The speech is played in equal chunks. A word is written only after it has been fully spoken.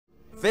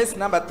Verse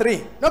number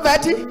 3.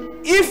 Nobody.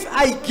 If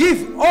I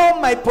give all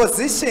my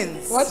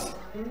possessions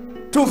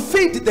to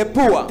feed the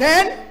poor,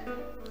 Then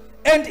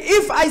and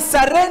if I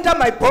surrender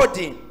my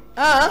body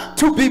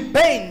to be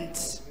burned,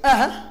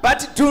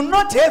 but do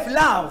not have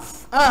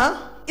love,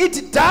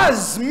 it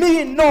does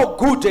me no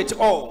good at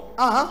all.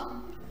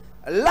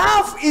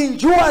 Love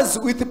endures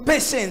with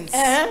patience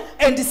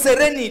and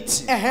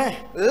serenity.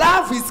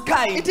 Love is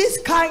kind. it is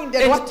kind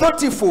and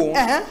thoughtful,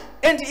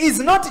 and is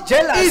not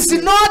jealous is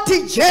not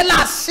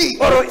jealousy.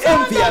 or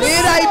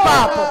envious.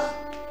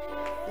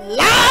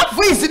 Love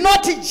is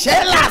not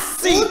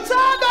jealousy.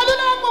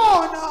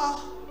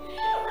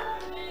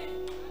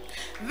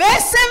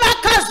 Vese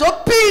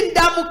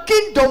vakazopinda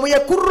mukingdom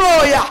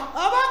yekuroya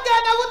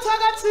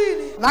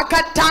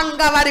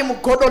vakatanga vari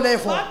mugodo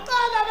level.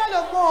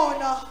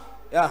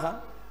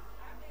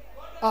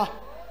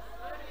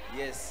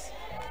 Yes.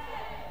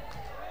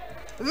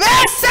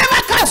 Vese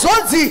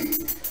vakazonzi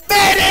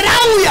bere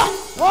rauya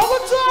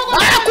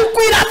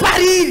varakukwira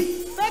pariri.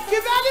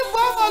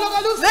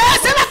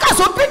 Vese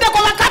vakazopinda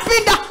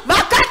kwavakapinda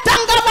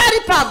vakatanga vari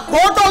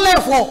pagodo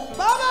level.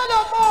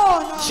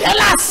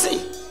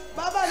 Jealousy.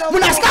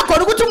 Munhu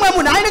asikagoni kuti umwe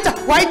munhu ainoita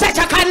waita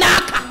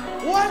chakanaka.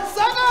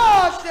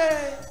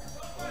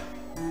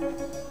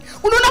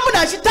 Unoona munhu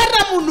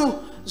achitarira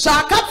munhu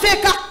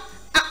zvaakapfeka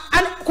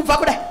kubva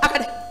kudai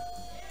akadai.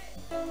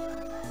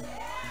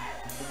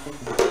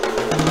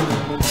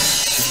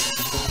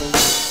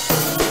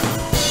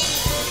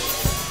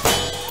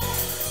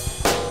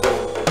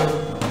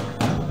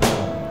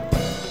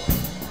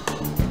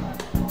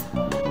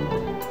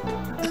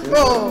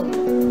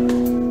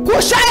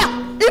 Kushaya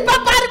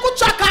ipapa ari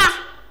kutsvaka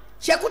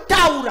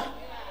chekutaura.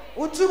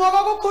 Utima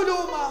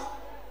vakukhuluma.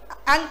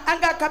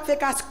 Anga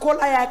akapfeka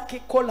skola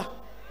yake kola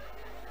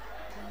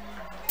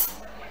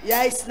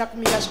yaisina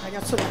kumira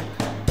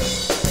zvakanyatsonaka.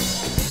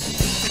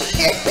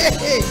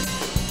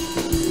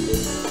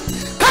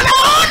 Kana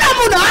waona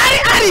munhu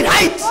ari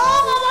right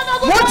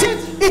moti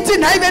iti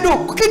nhai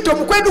vedu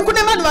kingdom kwedu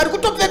kune vanhu vari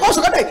kutopfekawo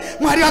zvakadai.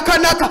 Mwari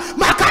akanaka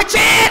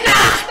makachena.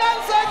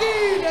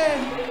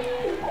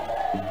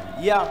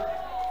 Yeah.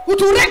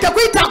 Kuti urege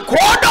kuita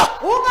godo.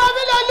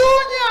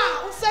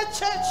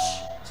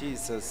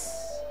 Jesus.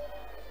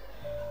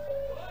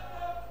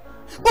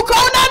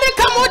 Ukaona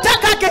nekamota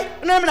kake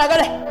unoona munhu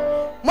akadai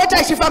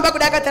mota ichifamba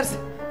kudai akatarisa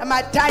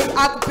matai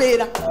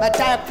akupera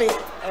matai akupera.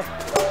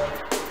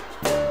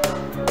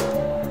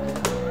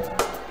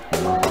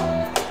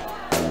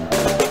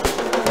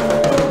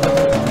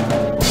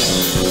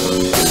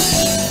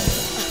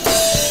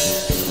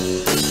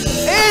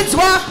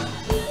 Enzwa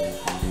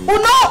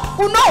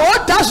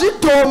unohodha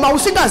zvidhoma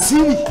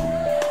usingazivi.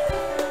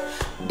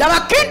 Ndava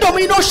kingdom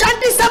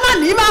inoshandisa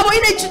vanhu ivavo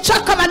ine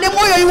ichitsvaka vane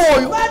mwoyo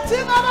iwoyo.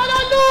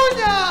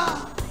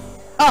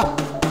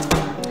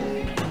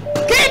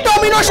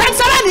 Kingdom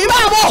inoshandisa vanhu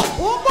ivavo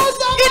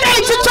ine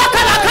ichitsvaka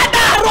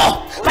vakadaro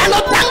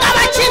vanotanga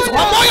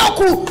vachinzwa mwoyo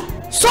ku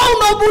so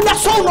unobuda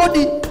so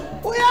unodi.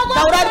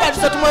 Taurari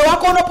vachisa kuti mwoyo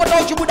wako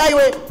unopota uchibuda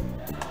iwe.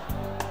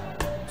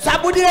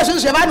 Sabudire zvinhu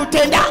zvevanhu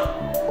tenda.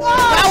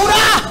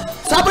 Taura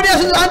sabudire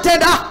zvinhu zvevanhu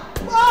tenda.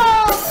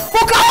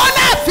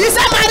 Ukaona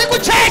vhisa mari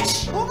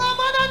kuchechi.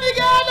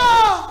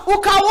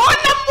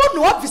 Ukaona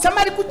munhu wabvisa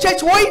mari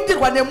kuchechi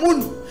woitirwa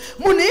nemunhu.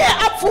 Munhu iye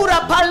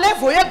apfuura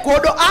palevel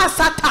yegodo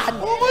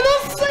asatani.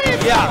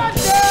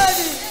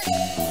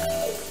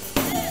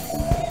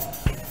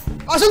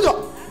 Asinzwa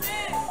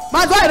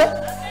manzwa here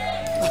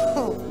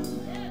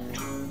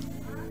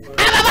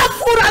ava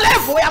vapfuura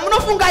level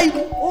yamunofunga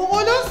ino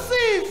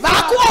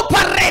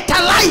vakuoperata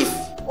life.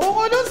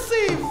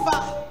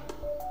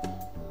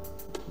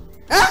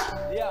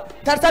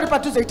 Tarisari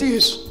padhuze iti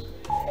izvi.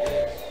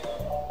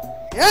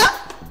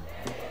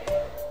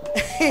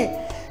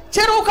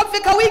 Chero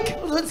ukapfeka wig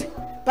uzonzi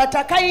but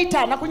akaita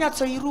hana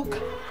kunyatsoiruka.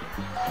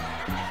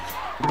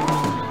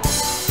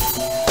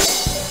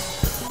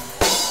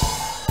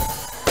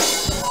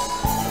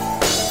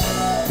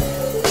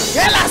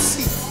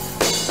 Jealousy.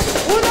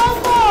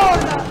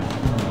 Unaona.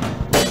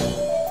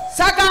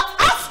 Saka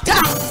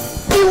after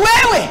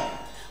iwewe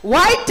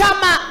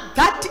waitama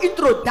that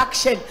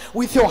introduction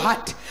with your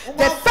heart.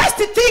 The first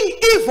thing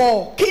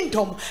evil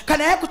kingdom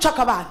kana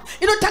yakutsvaka vanhu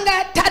inotanga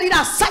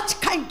yatarira such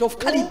kind of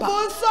caliber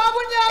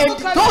and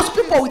those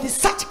people with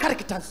such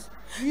characters.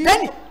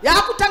 Then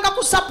yakutanga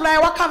kusupply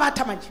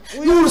wakavata manje.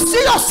 You will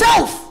see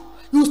yourself.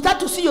 You start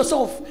to see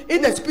yourself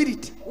in the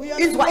spirit.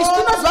 It's why it's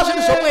not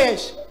zvinhu zvomweya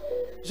izvi.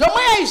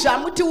 Zvomweya izvi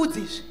hamutiudzi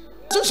izvi.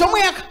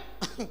 Zvomweya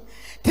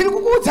tiri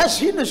kukuudza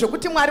zvinhu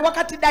zvokuti Mwari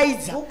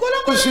wakatidaidza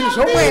kuzvinhu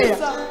zvomweya.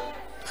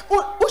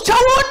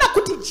 Uchaona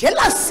kuti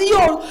jealousy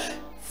yo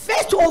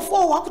first of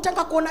all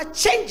wakutanga kuona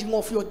changing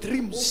of your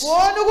dreams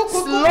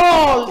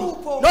slowly,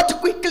 not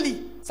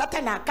quickly.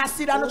 Satan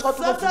akasira anotya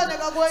kuti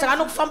saka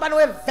anokufamba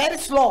newe very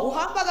slow,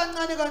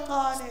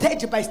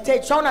 stage by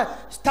stage. Uchaona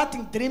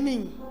starting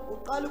dreaming.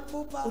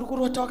 Uri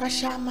kurota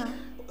wakashama,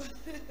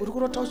 uri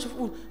kurota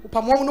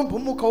pamwe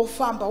unombomuka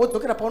ufamba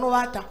wodzokera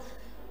paunovata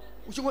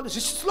uchingono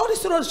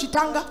slowly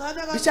chitanga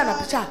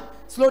bichana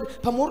slowly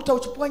pamoruta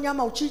uchipwa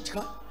nyama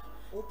uchidya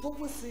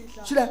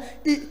chila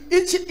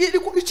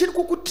ichiri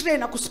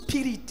kukutraina ku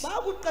spirit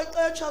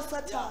bakuqeqetsha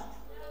Satan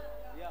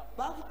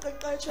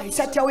bakuqeqetsha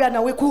ayisati yauya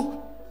nawe ku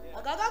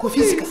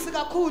physical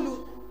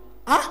kakhulu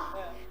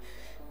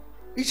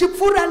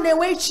ichipfura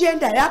newe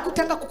ichienda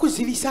yakutanga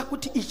kukuzivisa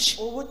kuti ichi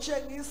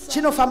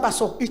chinofamba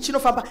so ichi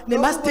chinofamba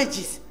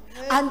nemastages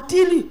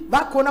until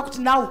vakuona kuti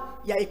now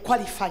you are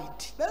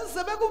qualified.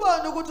 Bese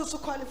bekubona ukuthi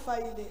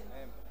usuqualified.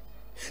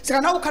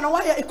 Saka now kana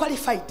waya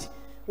qualified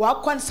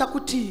wakwanisa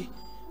kuti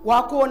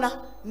wakuona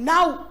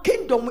now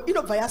kingdom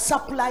inobva ya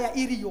supplier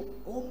iriyo.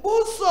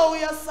 Umbuso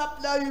uya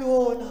supply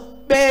yona.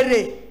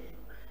 Bere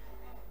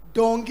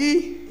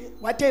dongi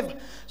whatever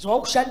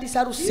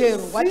zvakushandisa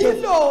rusero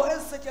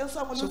whatever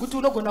sokuti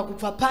unogona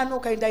kubva pano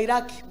ukaenda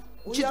Iraq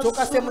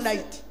uchidzoka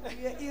semunaiti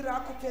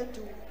Iraq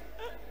pedu.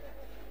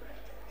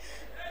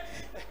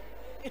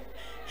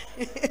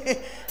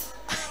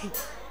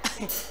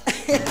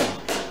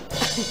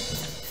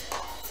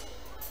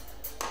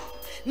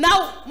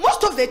 Now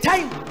most of the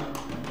time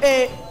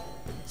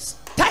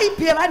type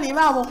yevani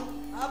vavo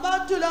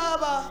abantu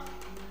lava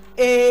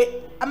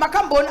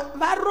amakambona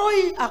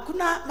varoi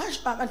hakuna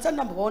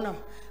andisandambona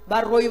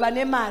varoi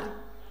vane mari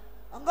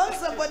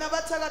angaze mbona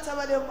vathakatha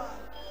vale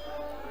mari.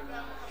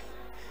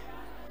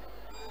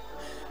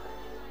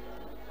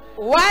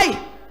 why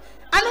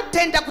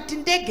anotenda kuti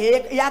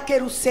ndege yake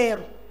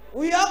rusero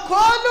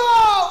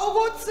uyakholwa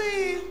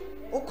ukuthi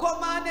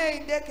ukhomane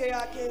indege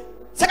yakhe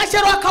saka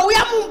chero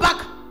akauya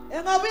mumbaka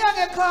engabuya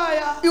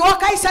ngekhaya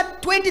iwakaisa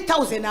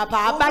 20,000 apa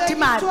abati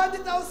mari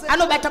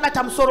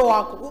anobata musoro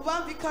wako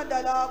ubamba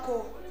ikhanda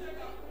lakho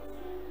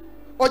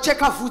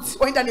ocheka vhudzi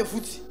oenda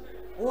nevhudzi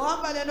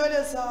uhamba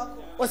nenwele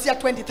zakho osiya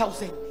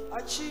 20,000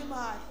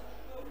 achimali.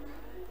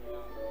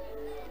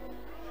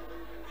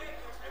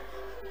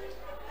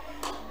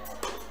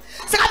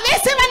 saka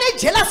vese vane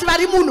jealous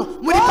vari muno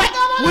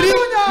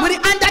muri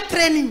under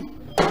training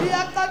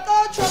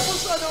iyaqaqatshwa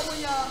kusono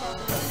munyama.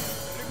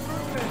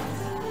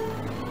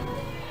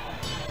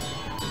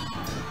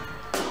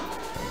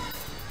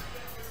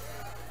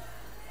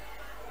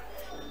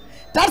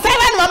 tarisai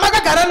vanhu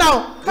vamakagara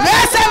navo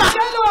vese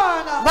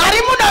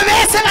vari muno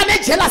vese vane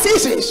jealous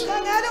izvezvi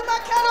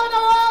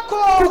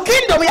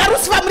kukingdom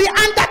yarusiva muri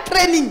under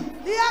training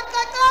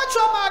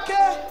iyaqaqatshwa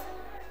make.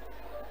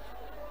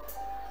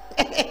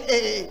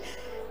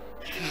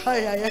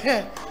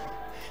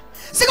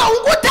 saka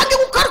ungotange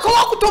kukaruka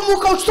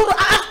wakutomuka uchitoro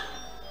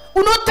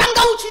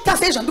unotanga uchiita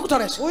sei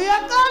zvandikutaura izvi.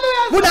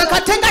 Munhu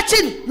akatenga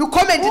chinhu you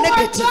comment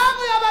negative,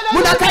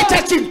 munhu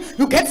akaita chinhu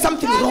you get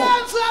something wrong,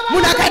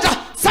 munhu akaita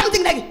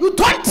something like you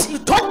don't you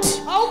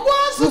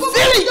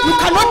feel it, you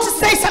cannot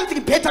say something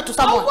better to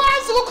someone.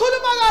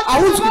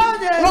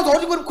 Unozwa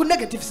kuti ku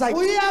negative side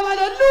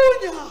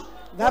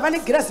vane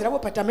girazi ravo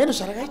patameno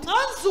zvarakaita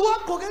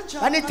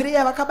vane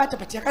treya vakabata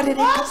pati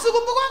yakarereka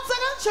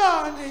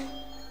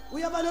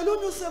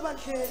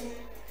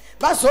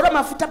vazora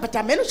mafuta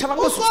patameno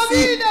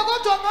chavangozofira.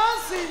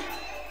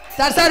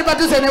 Tarisari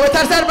padhuze newe,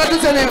 tarisari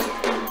padhuze newe,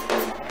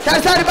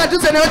 tarisari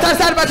padhuze newe,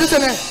 tarisari padhuze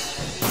newe.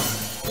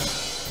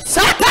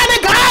 Satani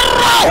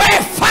garowe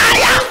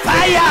fire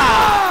fire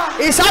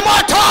isa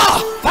moto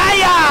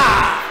fire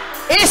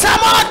isa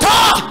moto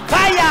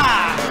fire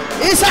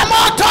isa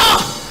moto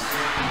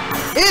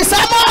isa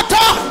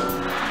moto.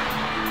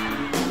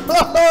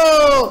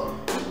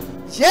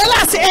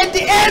 Jealousy and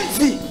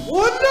envy.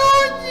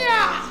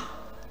 Ulunya.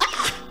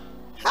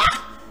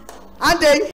 And they